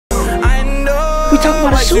talking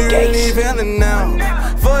about a suitcase.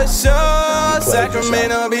 For sure,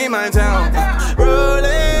 Sacramento be my town.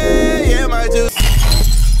 Rolling, yeah, my juice.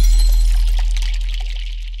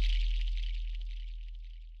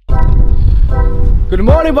 Good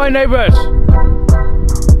morning, my neighbors.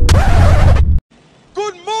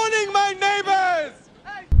 Good morning, my neighbors.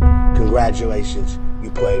 Congratulations,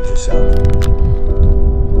 you played yourself.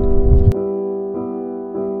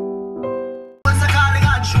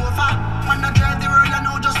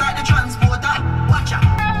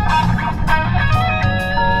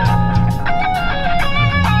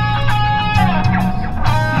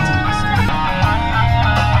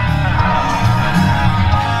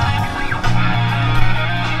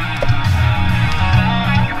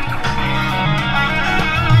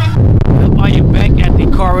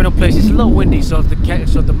 Car rental place. It's a little windy, so if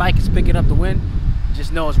the mic is picking up the wind,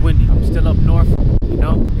 just know it's windy. I'm still up north, you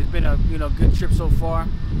know. It's been a good trip so far.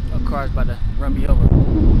 A car's about to run me over,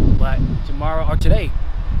 but tomorrow or today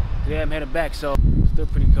I'm headed back, so it's still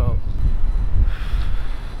pretty cold.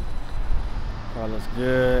 Car looks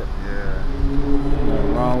good. Yeah.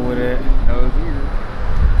 Nothing wrong with it. That was easy.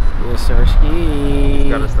 Yes, sir. Ski.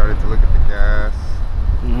 Gotta start to look at the gas.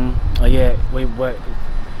 Oh yeah. Wait, what?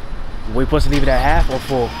 We supposed to leave it at half or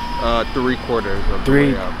full? 3/4. Three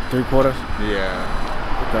quarters?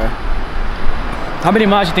 Yeah. Okay. How many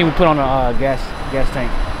miles do you think we put on the gas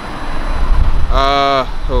tank?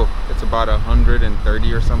 It's about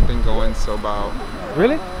 130 or something going, so about...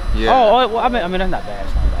 Really? Yeah. Oh, well, I mean that's not bad.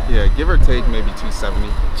 It's not bad. Yeah, give or take maybe 270.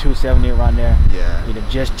 270 around there. Yeah. You know,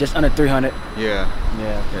 just under 300. Yeah.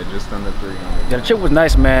 Yeah. Yeah, just under 300. Yeah, the trip was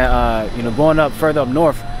nice, man. You know, going up further up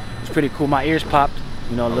north was pretty cool. My ears popped.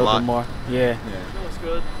 You know, a little bit more. Yeah. That was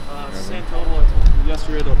good. Same total I told you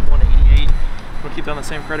yesterday, the 188. We'll keep on the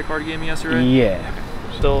same credit card you gave me yesterday? Yeah.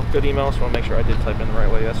 Still good email, so I want to make sure I did type in the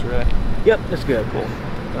right way yesterday. Yep, that's good. Cool.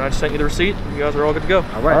 And I just sent you the receipt. You guys are all good to go.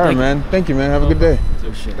 All right, man. Thank you, man. Have a good day.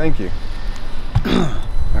 Thank you. All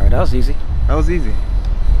right, that was easy. That was easy.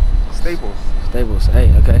 Staples. Staples.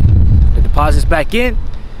 Hey, okay. The deposit's back in.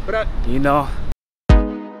 You know.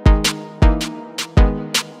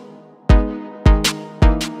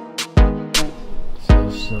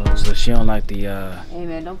 So she don't like the Hey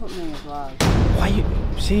man, don't put me in the vlog. Why you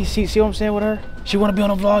see what I'm saying with her? She wanna be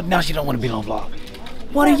on a vlog, now she don't wanna be on a vlog.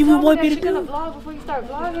 What are you want me to do? You're gonna vlog before you start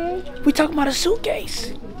vlogging. We talking about a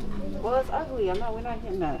suitcase. Well, it's ugly. We're not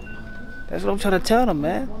getting that. That's what I'm trying to tell them,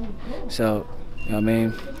 man. So, you know what I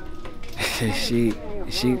mean? see.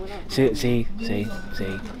 You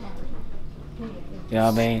know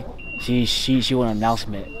what I mean? She want an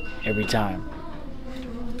announcement every time.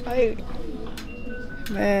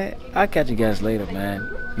 Man, I'll catch you guys later, man.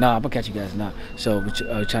 No, I'm gonna catch you guys now. So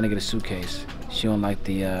we're trying to get a suitcase. She don't like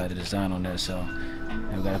the design on there, so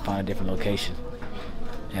we gotta find a different location.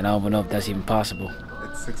 And I don't know if that's even possible.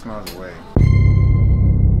 It's 6 miles away.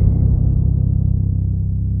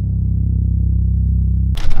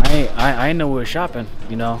 I ain't know we were shopping,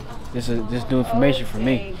 you know. This is new information for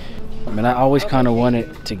me. I mean, I always kind of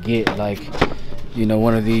wanted to get like, you know,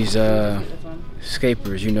 one of these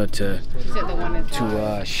scapers, you know, to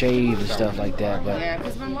shave and stuff like that. But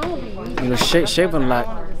you know, shaving a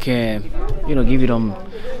lot can, you know, give you them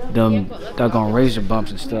doggone razor bumps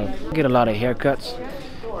and stuff. I get a lot of haircuts,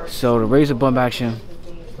 so the razor bump action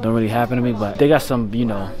don't really happen to me. But they got some, you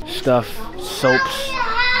know, stuff, soaps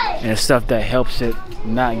and stuff that helps it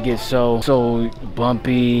not get so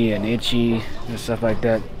bumpy and itchy and stuff like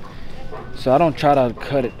that. So I don't try to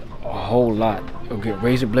cut it a whole lot or get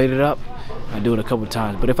razor bladed up. I do it a couple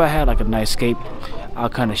times, but if I had like a nice scape, I'll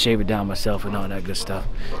kind of shave it down myself and all that good stuff.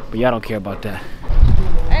 But y'all don't care about that.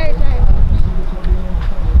 Hey,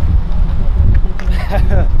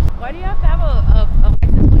 why do you have to have a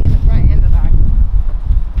license plate in the front and the back?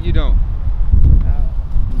 You don't.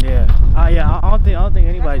 Yeah. Yeah. I don't think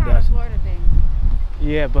anybody That's not does. a Florida thing.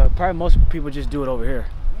 Yeah, but probably most people just do it over here.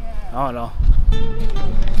 Yeah. I don't know.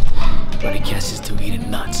 But I guess it's to eating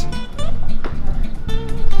nuts.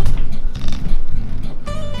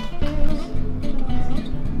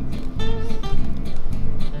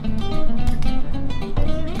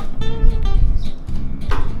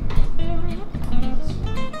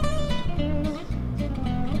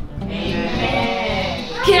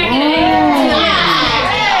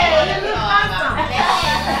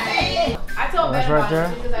 That's right there?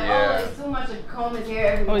 Yeah. It's too much of comb his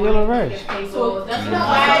hair every morning. Yellow rice. So that's not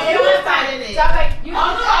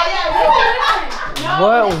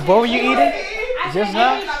What were you eating? Just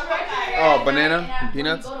now? Oh, banana and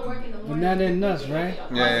peanuts? Banana and nuts, right?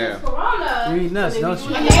 Yeah. You eat nuts, don't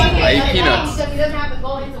you? I eat peanuts. Because he doesn't have to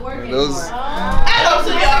go into work Those. anymore.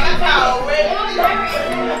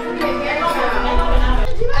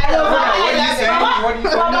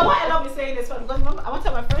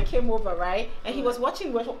 came over, right? And he was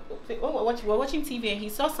watching TV, and he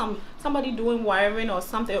saw somebody doing wiring or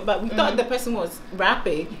something, but we thought the person was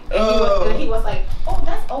rapping, and he was like, "Oh,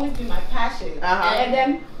 that's always been my passion." And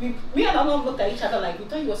then we and Alon looked at each other like we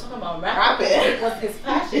thought he was talking about rapping. It was his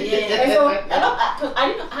passion. And so I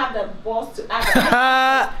didn't have the balls to ask.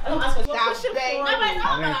 I don't ask for pushing for. No, but no,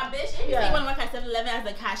 bitch. If you say you want to work at 7-Eleven as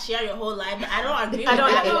a cashier your whole life, I don't agree with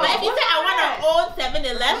that. But if you say I want to own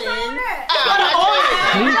 7-Eleven,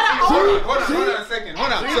 Hold on a second.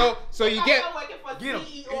 Hold on. So you get. Hold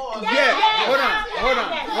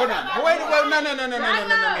on. Wait, no.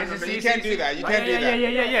 You can't do that. You can't do that.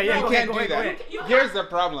 You can't do that. Here's the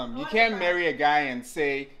problem. You can't marry a guy and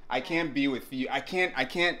say, I can't be with you. I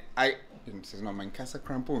no, my casa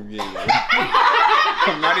crampo.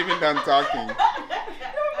 I'm not even done talking.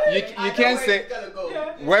 You can't say,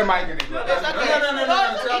 where am I gonna go?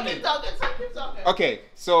 No, tell me. Okay,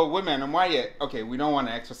 so women, and why yet? Okay, we don't want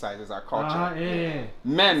to exercise as our culture.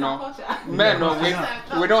 Men, no,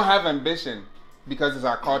 we don't have ambition because it's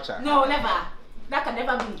our culture. No, never. That can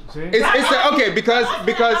never be. Okay, because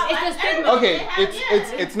it's a statement. Okay,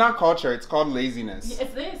 it's not culture. It's called laziness.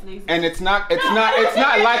 It's laziness. And it's not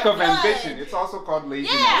lack of ambition. It's also called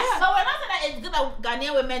laziness. Yeah, but we're not saying that it's good that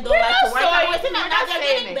Ghanaian women don't like to work. We're saying that they're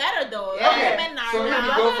getting better though. So when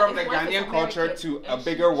you go from the Ghanaian culture to a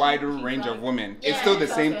bigger, wider range of women, it's still the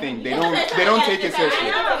same thing. They don't take it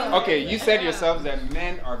seriously. Okay, you said yourself that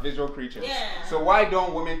men are visual creatures. So why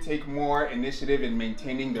don't women take more initiative in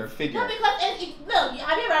maintaining their figure? No, because look,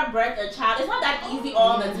 have you ever birthed a child? It's not that easy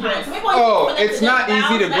all the time. Oh, it's not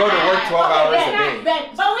easy to go to work 12 hours a day.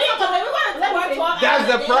 But we want to work 12 hours. That's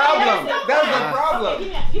the problem. That's the problem.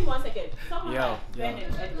 Give me 1 second. Someone like Ben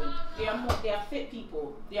and Edwin, they are fit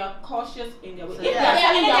people. They are cautious in their way. If they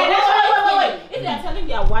are telling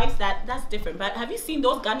their wives that, that's different. But have you seen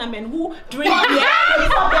those Ghana men who drink beer?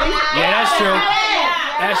 Yeah, that's true.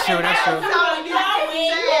 That's true. That's true.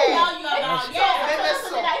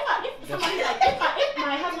 If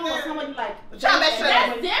my husband was somebody like that's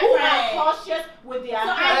different. Who are cautious with their so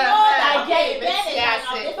I know that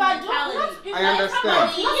I understand.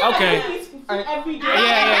 Okay. Every day.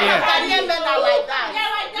 Yeah. Ghanaian men are like that.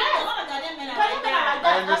 I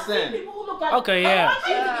understand. Okay, yeah.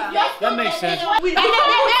 That makes sense.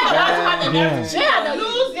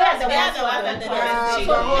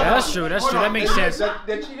 That's true. That's true. That makes sense.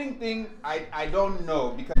 The cheating thing, I don't know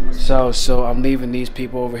because. So I'm leaving these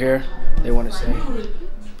people over here. They want to say.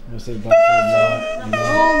 Say bye to the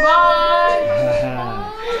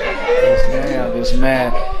vlog, this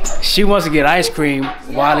man. She wants to get ice cream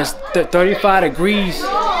while it's 35 degrees. It's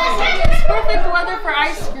perfect weather for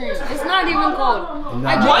ice cream. It's not even cold.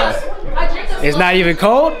 I drink it's not even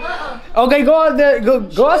cold? Okay, go out there.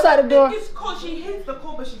 Go outside the door. It's cold. She hates the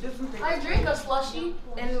cold, but she doesn't think. I drink a slushie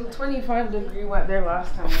in 25-degree weather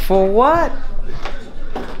last time. For what?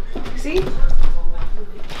 See?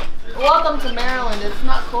 Welcome to Maryland. It's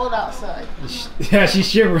not cold outside. Yeah, she's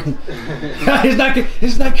shivering.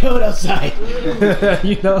 It's not cold outside.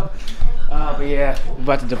 You know. But yeah, we're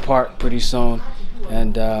about to depart pretty soon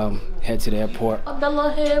and head to the airport.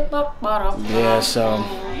 Yeah, so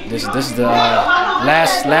this is the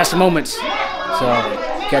last moments. So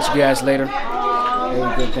catch you guys later.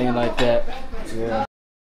 Every good thing like that. Yeah.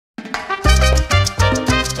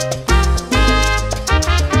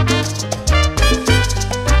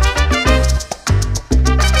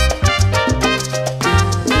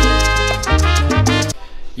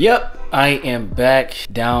 Yep, I am back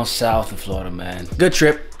down south of Florida, man. Good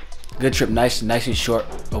trip, nice and short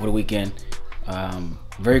over the weekend.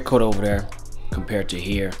 Very cold over there compared to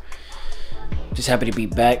here. Just happy to be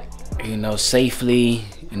back, you know, safely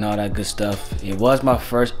and all that good stuff. It was my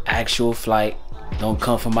first actual flight. Don't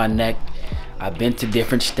come for my neck. I've been to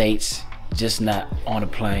different states, just not on a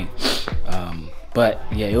plane. But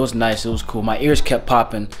yeah, it was nice, it was cool. My ears kept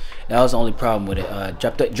popping. That was the only problem with it.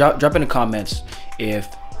 Drop in the comments if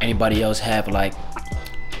anybody else have like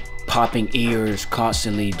popping ears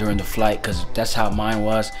constantly during the flight, because that's how mine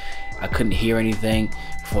was. I couldn't hear anything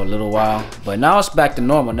for a little while, but now it's back to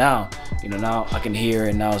normal. Now, you know, now I can hear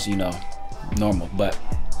and now it's, you know, normal. But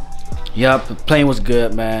yeah, the plane was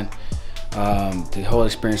good, man. The whole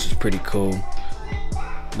experience was pretty cool.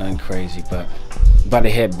 Nothing crazy, but about to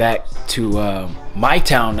head back to my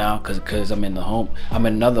town now, cause I'm in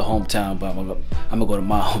another hometown, but I'm gonna go to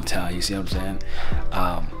my hometown. You see what I'm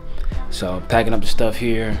saying? So packing up the stuff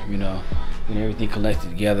here, you know, getting everything collected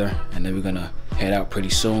together, and then we're gonna head out pretty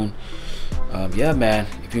soon. Yeah, man,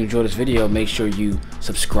 if you enjoyed this video, make sure you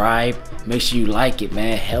subscribe, make sure you like it,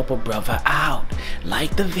 man. Help a brother out,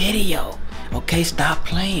 like the video. Okay, stop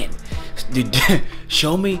playing.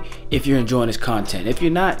 show me if you're enjoying this content. If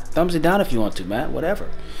you're not, thumbs it down if you want to, man. Whatever.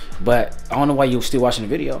 But I don't know why you're still watching the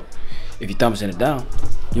video. If you thumbs it down,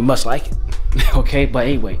 you must like it. Okay, but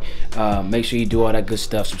anyway, make sure you do all that good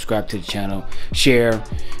stuff. Subscribe to the channel, share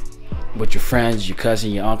with your friends, your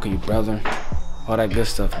cousin, your uncle, your brother, all that good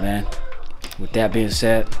stuff, man. With that being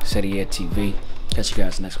said, Eddyed TV. Catch you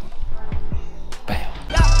guys next one. Bam.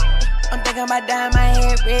 I'm thinking about dyeing my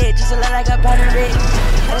head red, just to look like a pirate.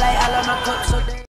 I like all of my cups so